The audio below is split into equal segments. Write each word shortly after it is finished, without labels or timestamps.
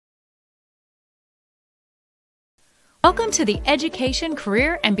Welcome to the Education,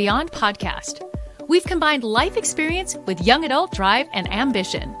 Career, and Beyond podcast. We've combined life experience with young adult drive and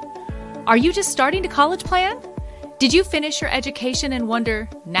ambition. Are you just starting to college plan? Did you finish your education and wonder,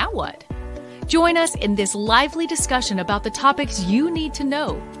 now what? Join us in this lively discussion about the topics you need to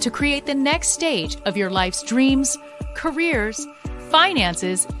know to create the next stage of your life's dreams, careers,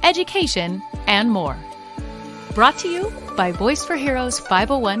 finances, education, and more. Brought to you by Voice for Heroes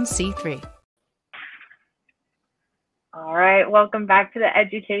 501c3. All right, welcome back to the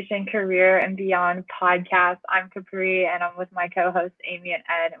Education, Career, and Beyond podcast. I'm Capri, and I'm with my co-hosts Amy and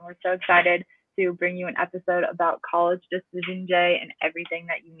Ed, and we're so excited to bring you an episode about college decision day and everything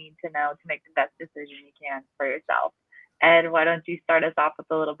that you need to know to make the best decision you can for yourself. Ed, why don't you start us off with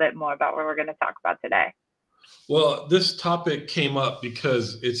a little bit more about what we're going to talk about today? Well, this topic came up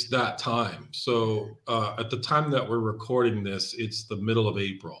because it's that time. So at the time that we're recording this, it's the middle of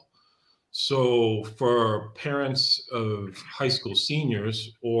April. So for parents of high school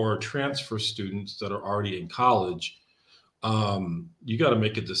seniors or transfer students that are already in college, you got to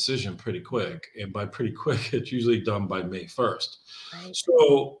make a decision pretty quick. And by pretty quick, it's usually done by May 1st. Right.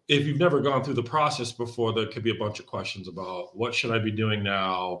 So if you've never gone through the process before, there could be a bunch of questions about what should I be doing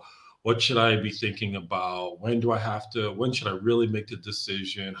now? What should I be thinking about? When should I really make the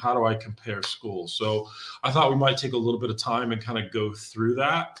decision? How do I compare schools? So I thought we might take a little bit of time and kind of go through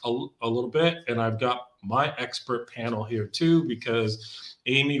that a little bit. And I've got my expert panel here too, because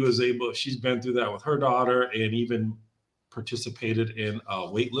Amy she's been through that with her daughter and even participated in a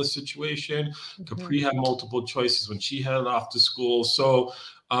waitlist situation. Mm-hmm. Capri had multiple choices when she headed off to school. So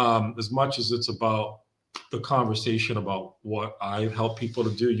as much as it's about the conversation about what I help people to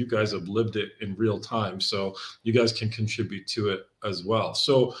do, you guys have lived it in real time, so you guys can contribute to it as well.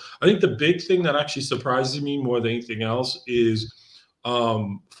 So I think the big thing that actually surprises me more than anything else is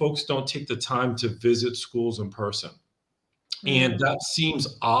folks don't take the time to visit schools in person. And that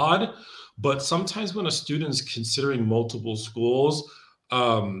seems odd, but sometimes when a student is considering multiple schools,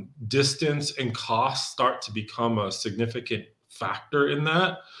 distance and cost start to become a significant factor in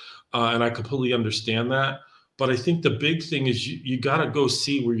that. And I completely understand that. But I think the big thing is you got to go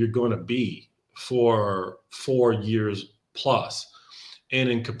see where you're going to be for 4 years plus. And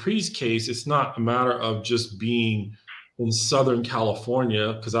in Capri's case, it's not a matter of just being in Southern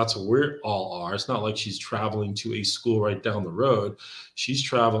California, because that's where we all are. It's not like she's traveling to a school right down the road. She's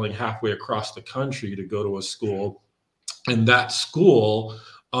traveling halfway across the country to go to a school. And that school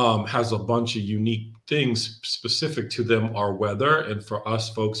has a bunch of unique things specific to them. Our weather, and for us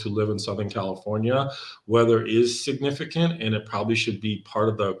folks who live in Southern California, weather is significant and it probably should be part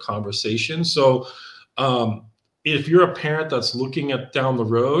of the conversation. So if you're a parent that's looking at down the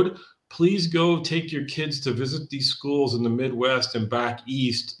road, please go take your kids to visit these schools in the Midwest and back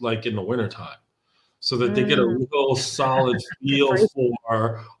east, like in the wintertime, so that they get a real solid feel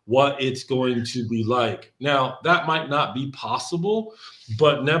for what it's going to be like. Now, that might not be possible,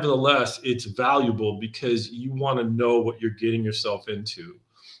 but nevertheless, it's valuable because you want to know what you're getting yourself into.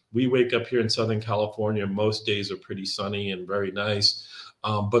 We wake up here in Southern California, most days are pretty sunny and very nice,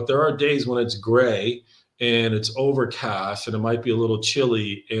 but there are days when it's gray and it's overcast and it might be a little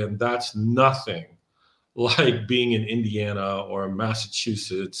chilly, and that's nothing like being in Indiana or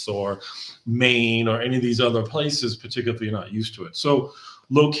Massachusetts or Maine or any of these other places, particularly if you're not used to it. So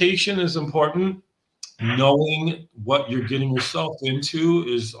location is important. Knowing what you're getting yourself into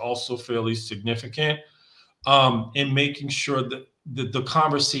is also fairly significant. And making sure that the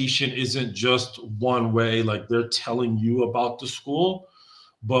conversation isn't just one way, like they're telling you about the school,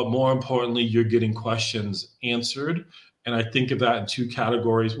 but more importantly, you're getting questions answered. And I think of that in two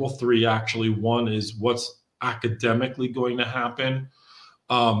categories. Well, three actually. One is what's academically going to happen.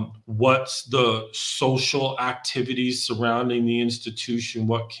 What's the social activities surrounding the institution?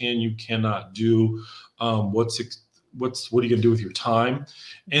 What you cannot do? What are you going to do with your time?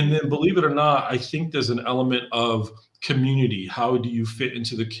 And then, believe it or not, I think there's an element of community. How do you fit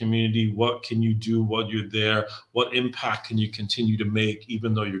into the community? What can you do while you're there? What impact can you continue to make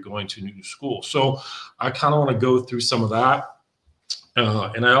even though you're going to a new school? So I kind of want to go through some of that.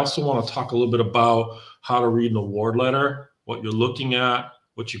 And I also want to talk a little bit about how to read an award letter, what you're looking at,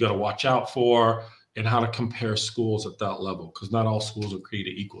 what you got to watch out for, and how to compare schools at that level, because not all schools are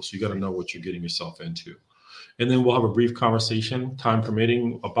created equal. So you got to know what you're getting yourself into. And then we'll have a brief conversation, time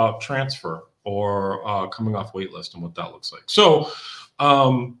permitting, about transfer or coming off waitlist and what that looks like. So,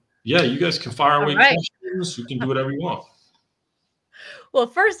 you guys can fire away questions. You can do whatever you want. Well,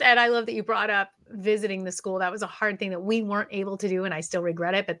 first, Ed, I love that you brought up visiting the school. That was a hard thing that we weren't able to do, and I still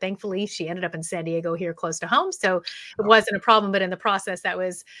regret it. But thankfully, she ended up in San Diego here close to home. So it wasn't a problem. But in the process, that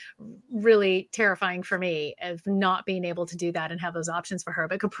was really terrifying for me of not being able to do that and have those options for her.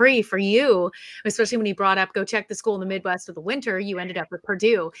 But Capri, for you, especially when you brought up go check the school in the Midwest of the winter, you ended up with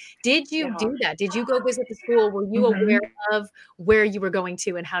Purdue. Did you do that? Did you go visit the school? Were you aware of where you were going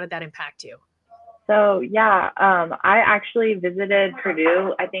to, and how did that impact you? So yeah, I actually visited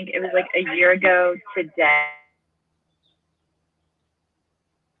Purdue. I think it was like a year ago today.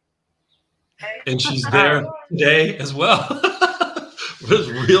 And she's there today as well.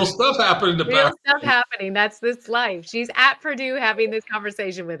 There's real stuff happening in the back. Real stuff happening. That's this life. She's at Purdue having this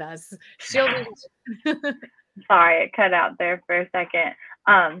conversation with us. She'll be Sorry, it cut out there for a second.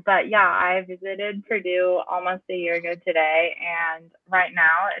 But yeah, I visited Purdue almost a year ago today, and right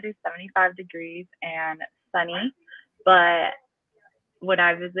now it is 75 degrees and sunny. But when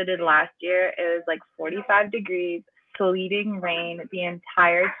I visited last year, it was like 45 degrees, sleeting rain the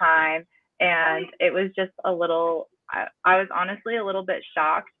entire time, and it was just a little, I was honestly a little bit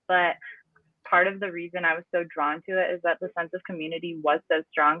shocked, but part of the reason I was so drawn to it is that the sense of community was so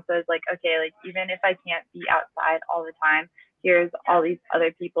strong. So it's like, okay, like even if I can't be outside all the time, here's all these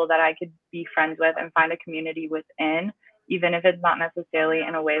other people that I could be friends with and find a community within, even if it's not necessarily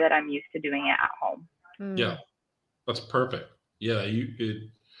in a way that I'm used to doing it at home. Yeah, that's perfect. Yeah,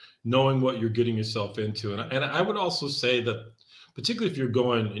 knowing what you're getting yourself into. And I would also say that, particularly if you're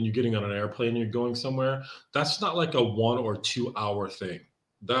going and you're getting on an airplane and you're going somewhere, that's not like a 1 or 2 hour thing.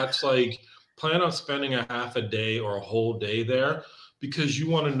 That's like, plan on spending a half a day or a whole day there, because you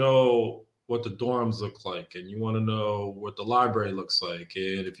want to know what the dorms look like, and you want to know what the library looks like.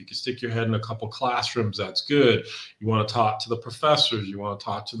 And if you can stick your head in a couple classrooms, that's good. You want to talk to the professors. You want to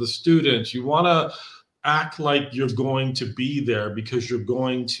talk to the students. You want to act like you're going to be there because you're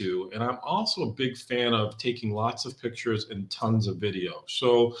going to. And I'm also a big fan of taking lots of pictures and tons of video.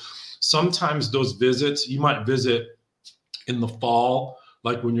 So sometimes those visits, you might visit in the fall,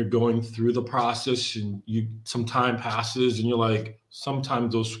 like when you're going through the process and some time passes and you're like,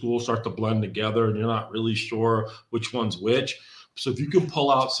 sometimes those schools start to blend together and you're not really sure which one's which. So if you can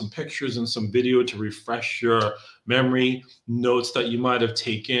pull out some pictures and some video to refresh your memory, notes that you might have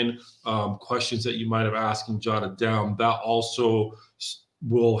taken, questions that you might have asked and jotted down, that also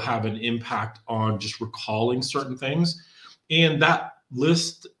will have an impact on just recalling certain things. And that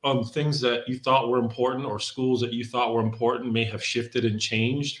list of things that you thought were important or schools that you thought were important may have shifted and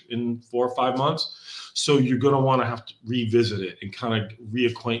changed in 4 or 5 months. So you're going to want to have to revisit it and kind of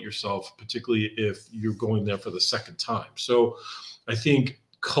reacquaint yourself, particularly if you're going there for the second time. So I think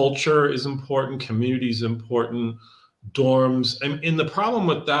culture is important, community is important, dorms. And the problem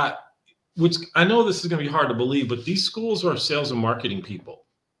with that, which I know this is going to be hard to believe, but these schools are sales and marketing people.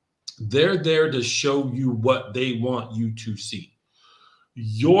 They're there to show you what they want you to see.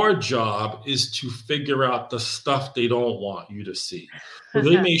 Your job is to figure out the stuff they don't want you to see. So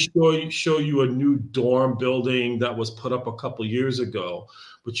they may show you a new dorm building that was put up a couple years ago,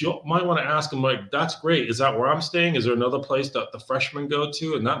 but you might want to ask them, like, that's great. Is that where I'm staying? Is there another place that the freshmen go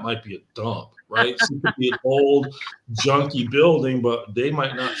to? And that might be a dump, right? So it could be an old, junky building, but they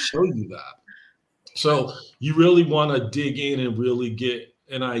might not show you that. So you really want to dig in and really get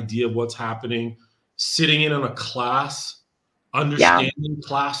an idea of what's happening. Sitting in on a class, understanding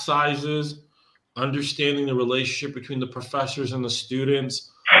class sizes, understanding the relationship between the professors and the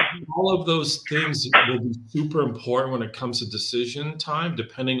students, all of those things will be super important when it comes to decision time,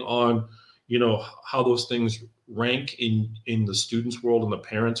 depending on, how those things rank in the students' world and the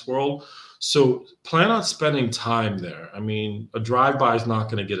parents' world. So plan on spending time there. I mean, a drive-by is not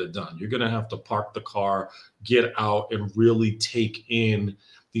going to get it done. You're going to have to park the car, get out, and really take in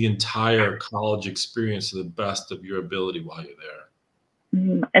the entire college experience to the best of your ability while you're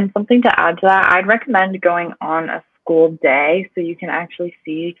there. And something to add to that, I'd recommend going on a school day so you can actually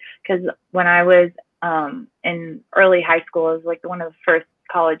see, because when I was in early high school, it was like one of the first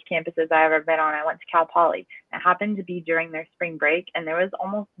college campuses I ever been on. I went to Cal Poly. It happened to be during their spring break, and there was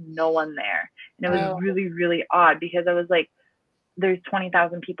almost no one there. And it was really, really odd, because I was like, there's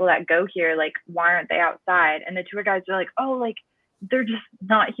 20,000 people that go here. Like, why aren't they outside? And the tour guides were like, oh, like, they're just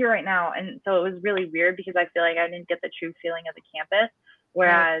not here right now. And so it was really weird, because I feel like I didn't get the true feeling of the campus.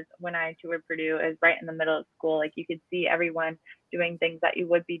 Whereas when I toured Purdue, it was right in the middle of school. Like, you could see everyone doing things that you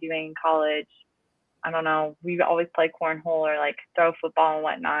would be doing in college. I don't know. We always play cornhole or like throw football and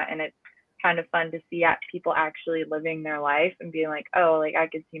whatnot. And it's kind of fun to see people actually living their life and being like, oh, like I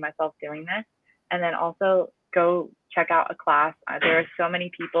could see myself doing this. And then also go check out a class. There are so many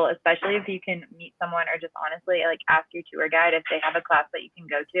people, especially if you can meet someone or just honestly like ask your tour guide if they have a class that you can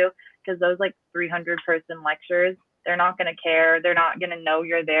go to, because those like 300-person lectures, they're not going to care. They're not going to know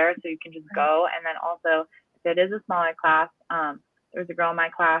you're there, so you can just go. And then also, if it is a smaller class, there was a girl in my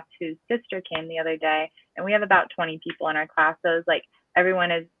class whose sister came the other day, and we have about 20 people in our class. So it's like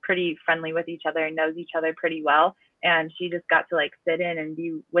everyone is pretty friendly with each other and knows each other pretty well. And she just got to like sit in and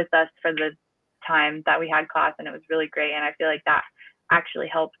be with us for the time that we had class, and it was really great. And I feel like that actually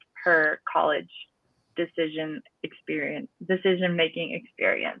helped her college decision making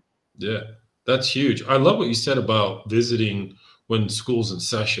experience. Yeah, that's huge. I love what you said about visiting when school's in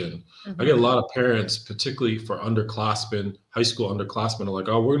session. I get a lot of parents, particularly for underclassmen, high school underclassmen, are like,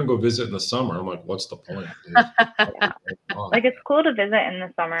 oh, we're going to go visit in the summer. I'm like, what's the point? Yeah. Like, it's cool to visit in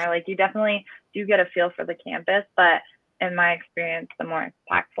the summer. Like, you definitely do get a feel for the campus, but in my experience, the more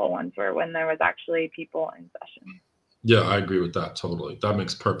impactful ones were when there was actually people in session. Yeah, I agree with that totally. That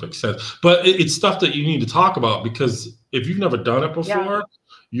makes perfect sense. But it's stuff that you need to talk about, because if you've never done it before,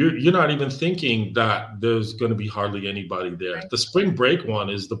 you're not even thinking that there's going to be hardly anybody there. Right. The spring break one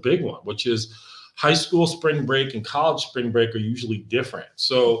is the big one, which is high school spring break and college spring break are usually different.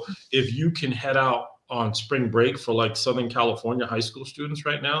 So if you can head out on spring break for like Southern California high school students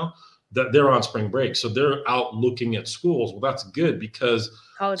right now, that they're on spring break. So they're out looking at schools. Well, that's good, because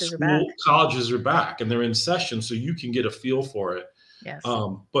colleges are back and they're in session, so you can get a feel for it. Yes.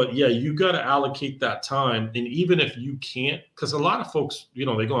 But yeah, you got to allocate that time. And even if you can't, because a lot of folks, they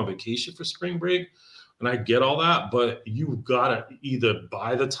go on vacation for spring break, and I get all that, but you've got to either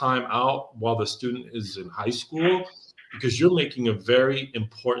buy the time out while the student is in high school, because you're making a very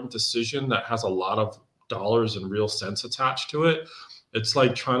important decision that has a lot of dollars and real cents attached to it. It's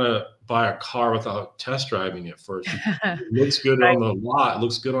like trying to buy a car without test driving it first. It looks good on the lot, it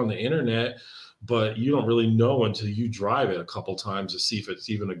looks good on the internet, but you don't really know until you drive it a couple times to see if it's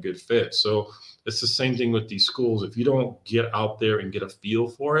even a good fit. So it's the same thing with these schools. If you don't get out there and get a feel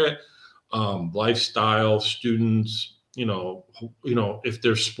for it, lifestyle, students, if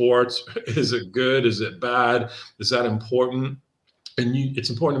there's sports, is it good? Is it bad? Is that important? And it's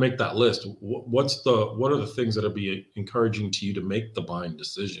important to make that list. What are the things that will be encouraging to you to make the buying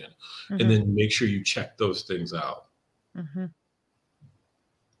decision? And then make sure you check those things out.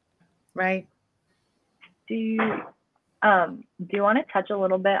 Right. Do you want to touch a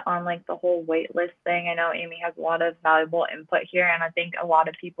little bit on like the whole wait list thing? I know Amy has a lot of valuable input here, and I think a lot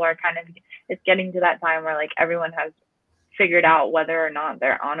of people are it's getting to that time where like everyone has figured out whether or not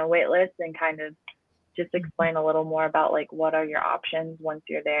they're on a wait list, and kind of just explain a little more about like what are your options once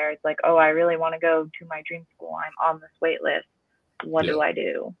you're there. It's like, oh, I really want to go to my dream school. I'm on this wait list. What do I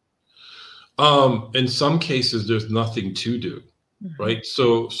do? In some cases, there's nothing to do, right?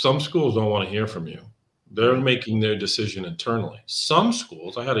 So some schools don't want to hear from you. They're making their decision internally. Some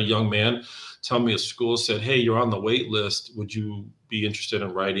schools, I had a young man tell me a school said, hey, you're on the wait list. Would you be interested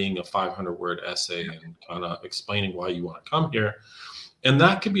in writing a 500-word essay and kind of explaining why you want to come here? And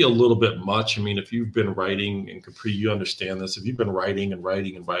that can be a little bit much. I mean, if you've been writing, and Capri, you understand this, if you've been writing and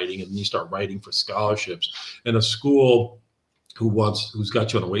writing and writing, and you start writing for scholarships, and a school who's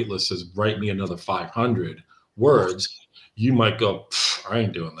got you on a wait list says, write me another 500 words, you might go, I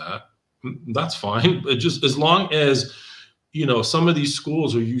ain't doing that. That's fine. But just as long as, some of these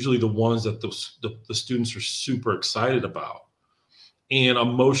schools are usually the ones that the students are super excited about, and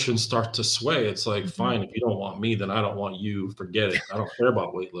emotions start to sway. It's like, fine, if you don't want me, then I don't want you. Forget it. I don't care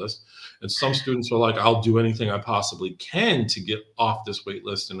about wait list. And some students are like, I'll do anything I possibly can to get off this wait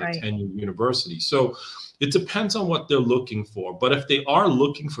list and attend your university. So it depends on what they're looking for. But if they are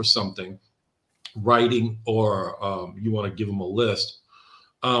looking for something, writing, or you want to give them a list,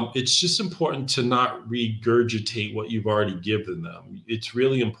 it's just important to not regurgitate what you've already given them. It's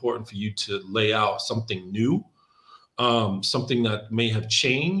really important for you to lay out something new, something that may have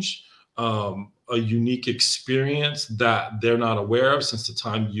changed, a unique experience that they're not aware of since the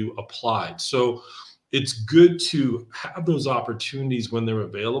time you applied. So it's good to have those opportunities when they're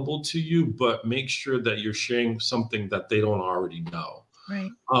available to you, but make sure that you're sharing something that they don't already know.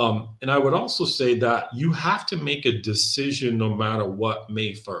 Right. And I would also say that you have to make a decision no matter what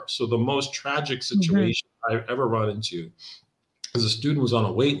May 1st. So the most tragic situation I've ever run into is a student was on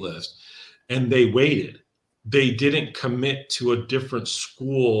a wait list and they waited. They didn't commit to a different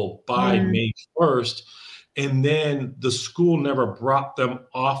school by May 1st. And then the school never brought them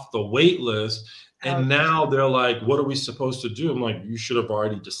off the wait list. And now they're like, what are we supposed to do? I'm like, you should have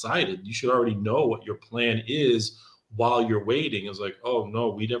already decided. You should already know what your plan is while you're waiting. It's like, oh, no,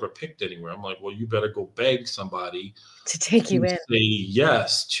 we never picked anywhere. I'm like, well, you better go beg somebody to take you in. Say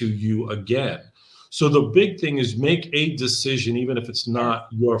yes to you again. So the big thing is make a decision, even if it's not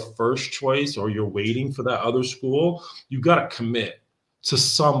your first choice or you're waiting for that other school, you got to commit to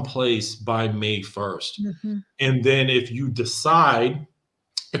some place by May 1st. And then if you decide,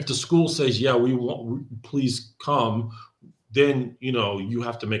 if the school says, yeah, we want, please come, then, you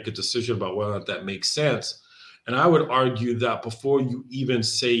have to make a decision about whether or not that makes sense. And I would argue that before you even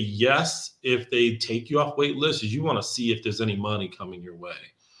say yes, if they take you off wait list, is you want to see if there's any money coming your way.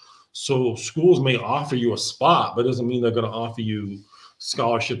 So schools may offer you a spot, but it doesn't mean they're going to offer you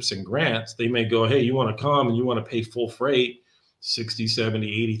scholarships and grants. They may go, hey, you want to come and you want to pay full freight,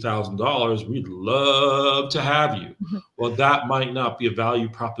 $60,000, $70,000, $80,000. We'd love to have you. Well, that might not be a value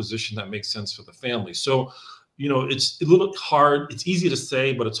proposition that makes sense for the family. So, it's a little hard. It's easy to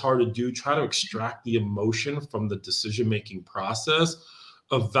say, but it's hard to do. Try to extract the emotion from the decision-making process.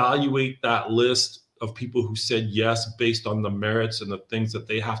 Evaluate that list of people who said yes based on the merits and the things that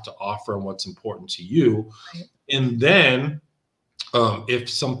they have to offer and what's important to you. Right. And then if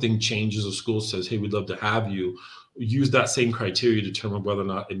something changes, a school says, hey, we'd love to have you, use that same criteria to determine whether or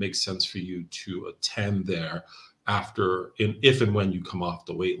not it makes sense for you to attend there if and when you come off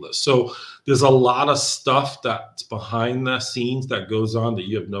the wait list. So there's a lot of stuff that's behind the scenes that goes on that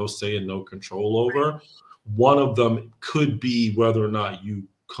you have no say and no control over. One of them could be whether or not you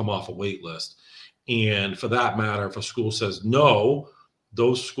come off a wait list. And for that matter, if a school says no,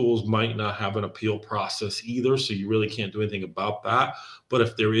 those schools might not have an appeal process either. So you really can't do anything about that. But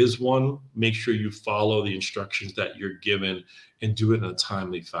if there is one, make sure you follow the instructions that you're given and do it in a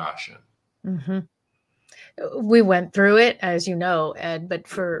timely fashion. We went through it, as you know, Ed, but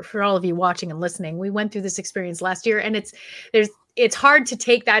for all of you watching and listening, we went through this experience last year, and it's hard to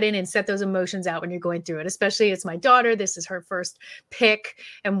take that in and set those emotions out when you're going through it, especially it's my daughter. This is her first pick.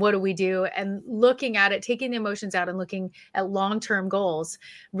 And what do we do? And looking at it, taking the emotions out and looking at long-term goals,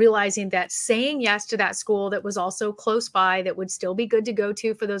 realizing that saying yes to that school that was also close by, that would still be good to go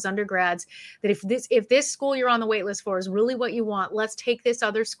to for those undergrads, that if this school you're on the wait list for is really what you want, let's take this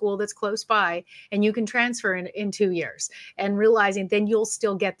other school that's close by and you can transfer in 2 years, and realizing then you'll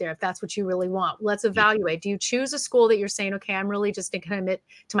still get there if that's what you really want. Let's evaluate. Do you choose a school that you're saying, okay, I'm really just going to commit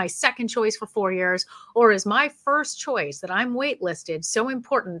to my second choice for 4 years, or is my first choice that I'm waitlisted so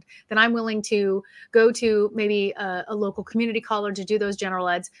important that I'm willing to go to maybe a local community college to do those general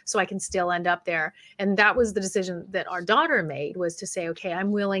eds so I can still end up there? And that was the decision that our daughter made, was to say, okay,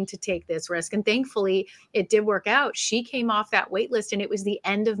 I'm willing to take this risk. And thankfully it did work out. She came off that wait list and it was the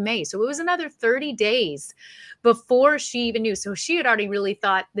end of May. So it was another 30 days before she even knew. So she had already really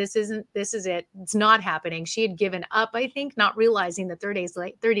thought, this is it. It's not happening. She had given up, I think, not realizing that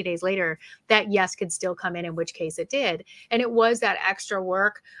 30 days later, that yes could still come in which case it did. And it was that extra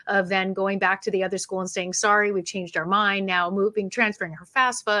work of then going back to the other school and saying, sorry, we've changed our mind now, transferring her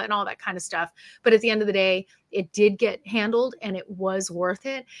FAFSA and all that kind of stuff. But at the end of the day, it did get handled and it was worth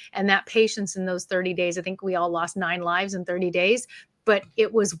it. And that patience in those 30 days, I think we all lost 9 lives in 30 days, but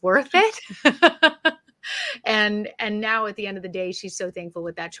it was worth it. And now at the end of the day, she's so thankful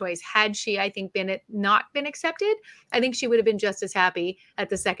with that choice. Had she, I think, not been accepted, I think she would have been just as happy at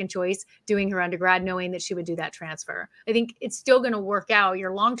the second choice doing her undergrad, knowing that she would do that transfer. I think it's still going to work out.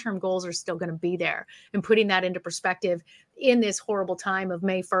 Your long-term goals are still going to be there. And putting that into perspective in this horrible time of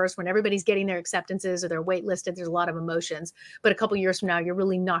May 1st, when everybody's getting their acceptances or they're waitlisted, there's a lot of emotions. But a couple years from now, you're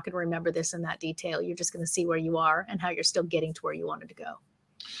really not going to remember this in that detail. You're just going to see where you are and how you're still getting to where you wanted to go.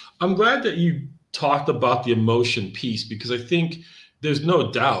 I'm glad that you talked about the emotion piece, because I think there's no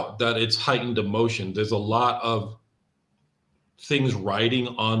doubt that it's heightened emotion. There's a lot of things riding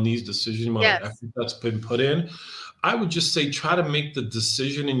on these decisions, effort that's been put in. I would just say, try to make the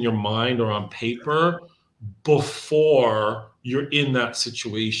decision in your mind or on paper before you're in that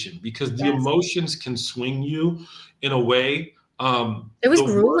situation, because the emotions can swing you in a way. It was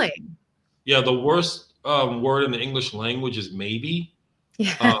grueling. The worst word in the English language is maybe.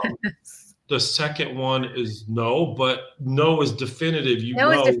 The second one is no, but no is definitive.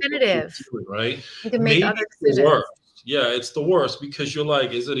 No is definitive, doing, right? You can make other decisions. It's the worst, because you're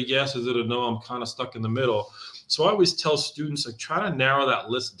like, is it a yes? Is it a no? I'm kind of stuck in the middle. So I always tell students, like, try to narrow that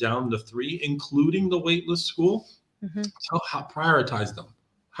list down to 3, including the waitlist school. Prioritize them.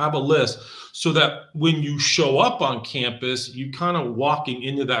 Have a list so that when you show up on campus, you kind of walking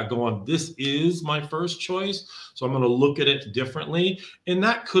into that going, this is my first choice, so I'm going to look at it differently. And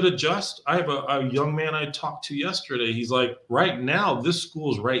that could adjust. I have a young man I talked to yesterday. He's like, right now, this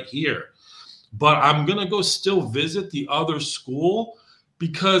school's right here, but I'm going to go still visit the other school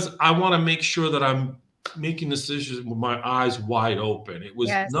because I want to make sure that I'm making decisions with my eyes wide open. It was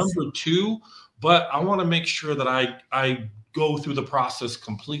number 2, but I want to make sure that I go through the process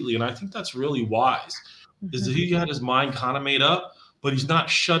completely. And I think that's really wise, is that he had his mind kind of made up, but he's not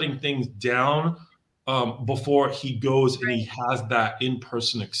shutting things down before he goes and he has that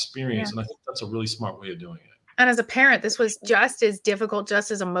in-person experience. And I think that's a really smart way of doing it. And as a parent, this was just as difficult,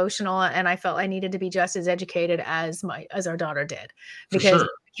 just as emotional. And I felt I needed to be just as educated as our daughter did, because I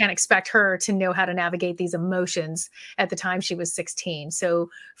can't expect her to know how to navigate these emotions at the time she was 16. So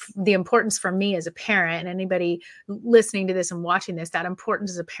the importance for me as a parent, and anybody listening to this and watching this, that importance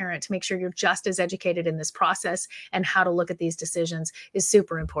as a parent to make sure you're just as educated in this process and how to look at these decisions is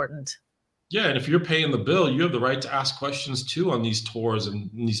super important. Yeah, and if you're paying the bill, you have the right to ask questions too on these tours and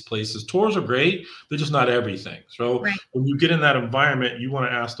in these places. Tours are great, they're just not everything. So when you get in that environment, you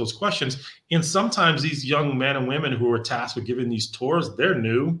want to ask those questions. And sometimes these young men and women who are tasked with giving these tours, they're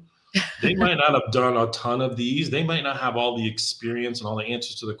new. They might not have done a ton of these. They might not have all the experience and all the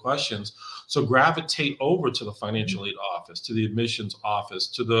answers to the questions. So gravitate over to the financial aid office, to the admissions office,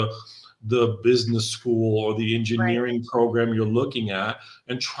 to the business school or the engineering program you're looking at,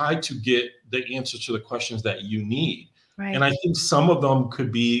 and try to get the answers to the questions that you need. And I think some of them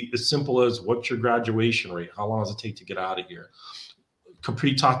could be as simple as, what's your graduation rate? How long does it take to get out of here?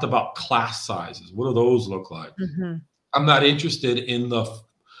 Capri talked about class sizes. What do those look like? I'm not interested in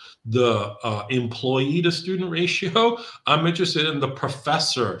the employee to student ratio. I'm interested in the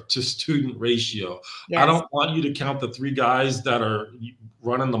professor to student ratio. I don't want you to count the 3 guys that are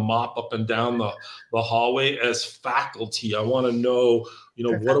running the mop up and down the hallway as faculty. I want to know,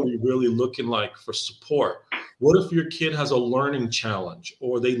 what are we really looking like for support? What if your kid has a learning challenge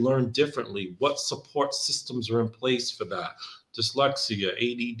or they learn differently? What support systems are in place for that? Dyslexia,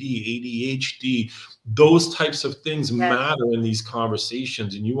 ADD, ADHD, those types of things matter in these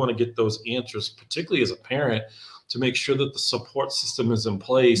conversations. And you want to get those answers, particularly as a parent, to make sure that the support system is in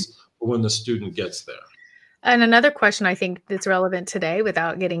place for when the student gets there. And another question I think that's relevant today,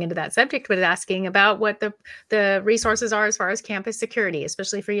 without getting into that subject, but asking about what the resources are as far as campus security,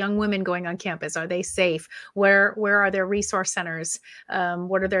 especially for young women going on campus. Are they safe? Where are their resource centers?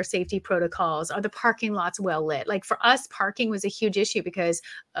 What are their safety protocols? Are the parking lots well lit? Like for us, parking was a huge issue because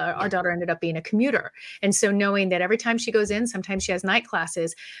our daughter ended up being a commuter. And so knowing that every time she goes in, sometimes she has night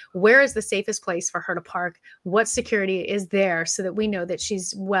classes, where is the safest place for her to park? What security is there so that we know that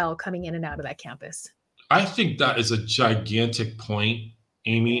she's well coming in and out of that campus? I think that is a gigantic point,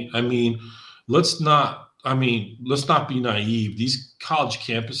 Amy. Let's not be naive. These college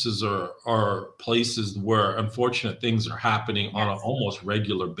campuses are places where unfortunate things are happening on an almost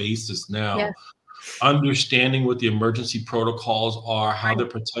regular basis now. Understanding what the emergency protocols are, how they're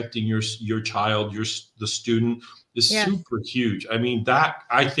protecting your child, the student is super huge. That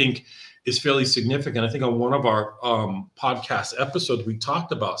I think is fairly significant. I think on one of our podcast episodes, we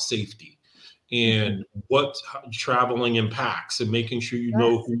talked about safety and what traveling impacts and making sure you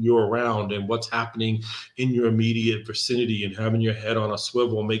know who you're around and what's happening in your immediate vicinity and having your head on a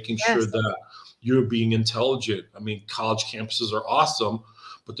swivel, making sure that you're being intelligent. College campuses are awesome,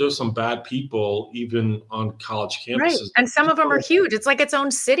 but there's some bad people even on college campuses. And some of them are huge. It's like its own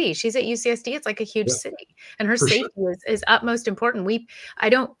city. She's at UCSD. It's like a huge city, and her safety is utmost important. I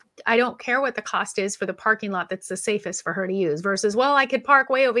don't care what the cost is for the parking lot that's the safest for her to use versus, well, I could park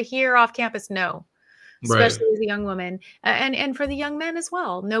way over here off campus. No, especially as a young woman and for the young men as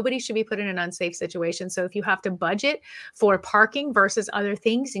well. Nobody should be put in an unsafe situation. So if you have to budget for parking versus other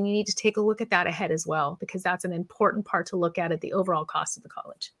things, and you need to take a look at that ahead as well, because that's an important part to look at the overall cost of the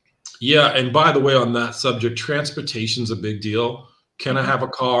college. Yeah. And by the way, on that subject, transportation's a big deal. Can I have a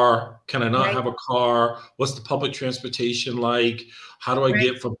car? Can I not have a car? What's the public transportation like? How do I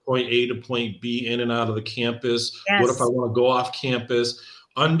get from point A to point B in and out of the campus? What if I want to go off campus?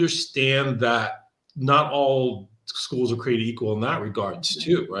 Understand that not all schools are created equal in that regards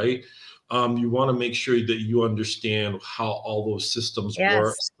too, right? You want to make sure that you understand how all those systems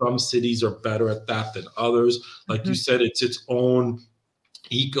work. Some cities are better at that than others. Like you said, it's its own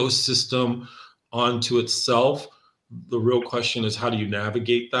ecosystem onto itself. The real question is, how do you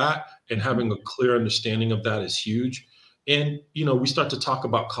navigate that? And having a clear understanding of that is huge. And, we start to talk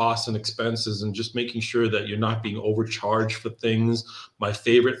about costs and expenses and just making sure that you're not being overcharged for things. My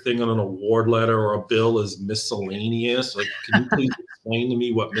favorite thing on an award letter or a bill is miscellaneous. Like, can you please explain to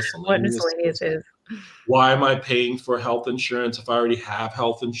me what miscellaneous is? Why am I paying for health insurance if I already have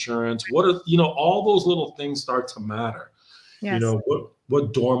health insurance? What are, all those little things start to matter.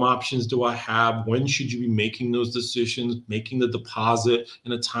 What dorm options do I have? When should you be making those decisions, making the deposit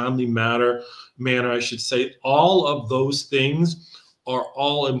in a timely manner, I should say? All of those things are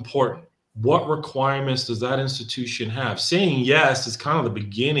all important. What requirements does that institution have? Saying yes is kind of the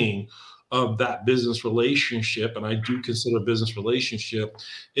beginning of that business relationship, and I do consider a business relationship,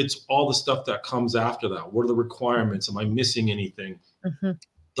 it's all the stuff that comes after that. What are the requirements? Am I missing anything? Mm-hmm.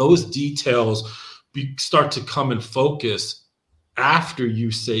 Those details start to come in focus after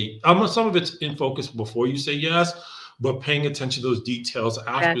you say, some of it's in focus before you say yes, but paying attention to those details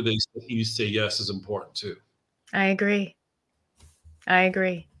after you say yes is important too. I agree.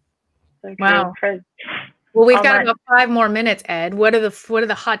 So wow. Well, we've got about 5 more minutes, Ed. What are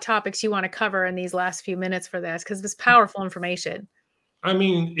the hot topics you want to cover in these last few minutes for this? Because it's powerful information. I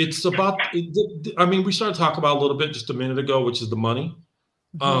mean, it's about, we started talking about a little bit just a minute ago, which is the money.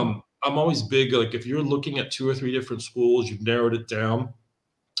 Mm-hmm. I'm always big, like if you're looking at 2 or 3 different schools, you've narrowed it down.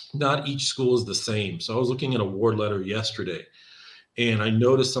 Not each school is the same. So I was looking at an award letter yesterday, and I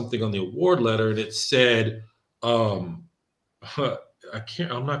noticed something on the award letter, and it said, I'm not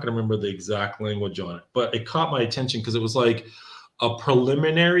going to remember the exact language on it, but it caught my attention because it was like a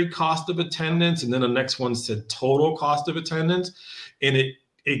preliminary cost of attendance, and then the next one said total cost of attendance, and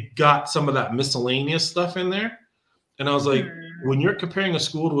it got some of that miscellaneous stuff in there. And I was like, when you're comparing a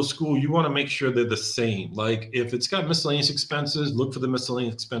school to a school, you want to make sure they're the same. Like if it's got miscellaneous expenses, look for the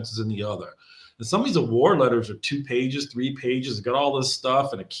miscellaneous expenses in the other. And some of these award letters are 2 pages, 3 pages, got all this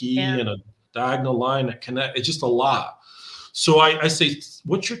stuff and a key and a diagonal line that connect. It's just a lot. So I say,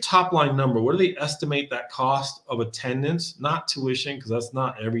 what's your top line number? What do they estimate that cost of attendance? Not tuition, because that's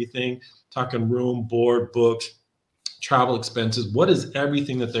not everything. Talking room, board, books, travel expenses. What is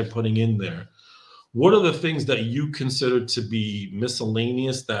everything that they're putting in there? What are the things that you consider to be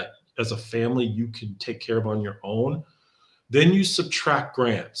miscellaneous that as a family you can take care of on your own? Then you subtract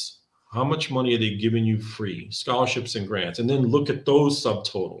grants. How much money are they giving you free? Scholarships and grants. And then look at those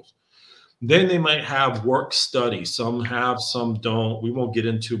subtotals. Then they might have work study. Some have, some don't. We won't get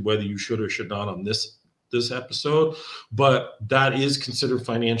into whether you should or should not on this episode, but that is considered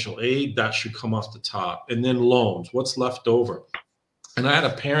financial aid. That should come off the top. And then loans. What's left over? And I had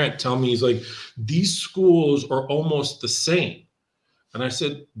a parent tell me, he's like, these schools are almost the same. And I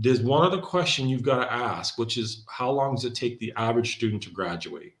said, there's one other question you've got to ask, which is how long does it take the average student to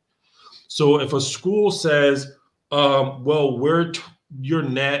graduate? So if a school says, your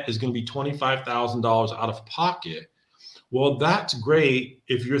net is going to be $25,000 out of pocket, well, that's great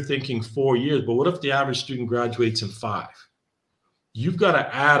if you're thinking 4 years, but what if the average student graduates in 5? You've got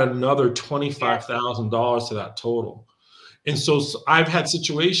to add another $25,000 to that total. And so I've had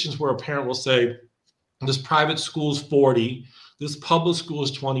situations where a parent will say, this private school is 40, this public school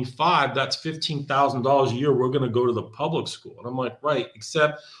is 25, that's $15,000 a year. We're going to go to the public school. And I'm like, right,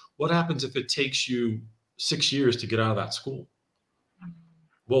 except what happens if it takes you 6 years to get out of that school?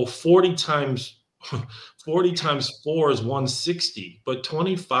 Well, 40 times 4 is 160, but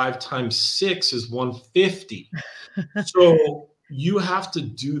 25 times 6 is 150. So you have to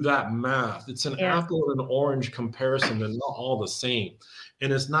do that math. It's an apple and an orange comparison. They're not all the same.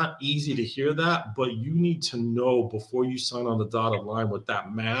 And it's not easy to hear that, but you need to know before you sign on the dotted line what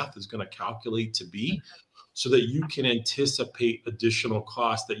that math is going to calculate to be so that you can anticipate additional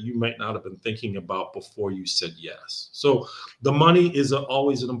costs that you might not have been thinking about before you said yes. So the money is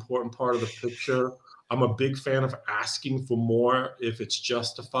always an important part of the picture. I'm a big fan of asking for more if it's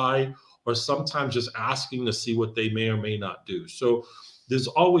justified, or sometimes just asking to see what they may or may not do. So there's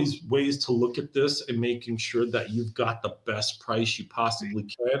always ways to look at this and making sure that you've got the best price you possibly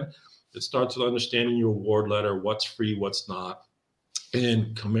can. It starts with understanding your award letter, what's free, what's not,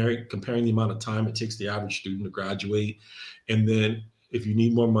 and comparing the amount of time it takes the average student to graduate. And then if you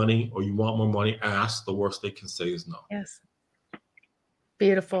need more money or you want more money, ask. The worst they can say is no. Yes.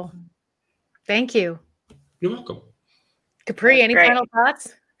 Beautiful. Thank you. You're welcome. Capri, any final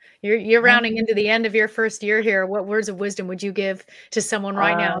thoughts? You're rounding into the end of your first year here. What words of wisdom would you give to someone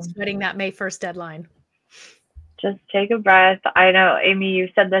right now sweating that May 1st deadline? Just take a breath. I know, Amy, you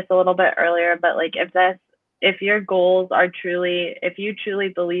said this a little bit earlier, but like if your goals are if you truly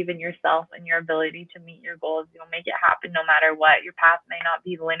believe in yourself and your ability to meet your goals, you'll make it happen no matter what. Your path may not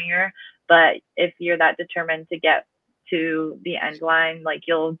be linear, but if you're that determined to get to the end line, like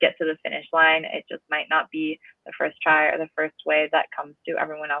you'll get to the finish line. It just might not be the first try or the first wave that comes to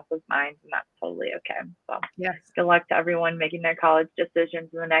everyone else's minds, and that's totally okay. So good luck to everyone making their college decisions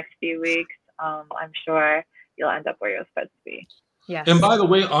in the next few weeks. I'm sure you'll end up where you're supposed to be. Yes. And by the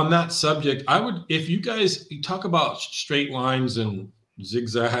way, on that subject, if you guys talk about straight lines and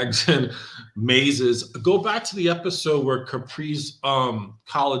zigzags and mazes, go back to the episode where Capri's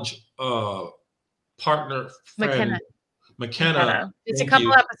college partner friend McKenna. Just a Thank couple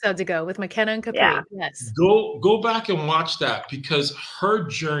you. episodes ago with McKenna and Capri. Yeah. Yes. Go back and watch that, because her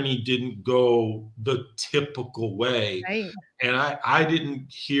journey didn't go the typical way. Right. And I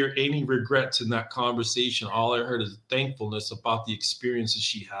didn't hear any regrets in that conversation. All I heard is thankfulness about the experiences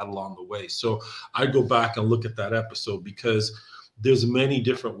she had along the way. So I go back and look at that episode, because there's many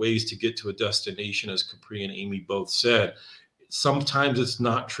different ways to get to a destination, as Capri and Amy both said. Sometimes it's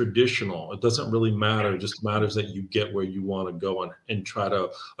not traditional. It doesn't really matter. It just matters that you get where you want to go, and try to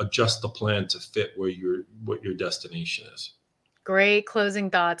adjust the plan to fit what your destination is. Great closing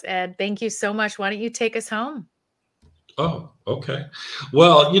thoughts, Ed. Thank you so much. Why don't you take us home? Oh, okay.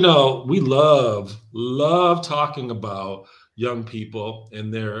 Well, we love talking about young people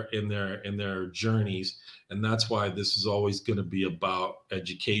and their journeys, and that's why this is always going to be about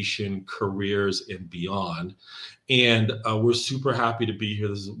education, careers, and beyond. And we're super happy to be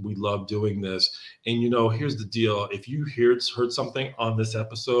here. We love doing this. And here's the deal: if you heard something on this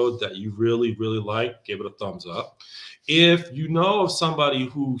episode that you really, really like, give it a thumbs up. If you know of somebody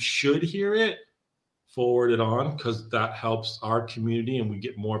who should hear it, forward it on, because that helps our community and we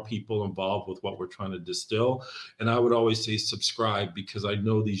get more people involved with what we're trying to distill. And I would always say subscribe, because I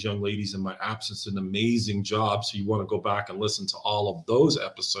know these young ladies in my absence did an amazing job. So you want to go back and listen to all of those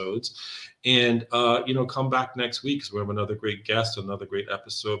episodes, and come back next week, because we have another great guest, another great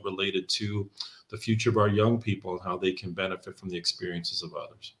episode related to the future of our young people and how they can benefit from the experiences of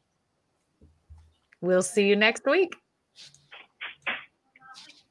others. We'll see you next week.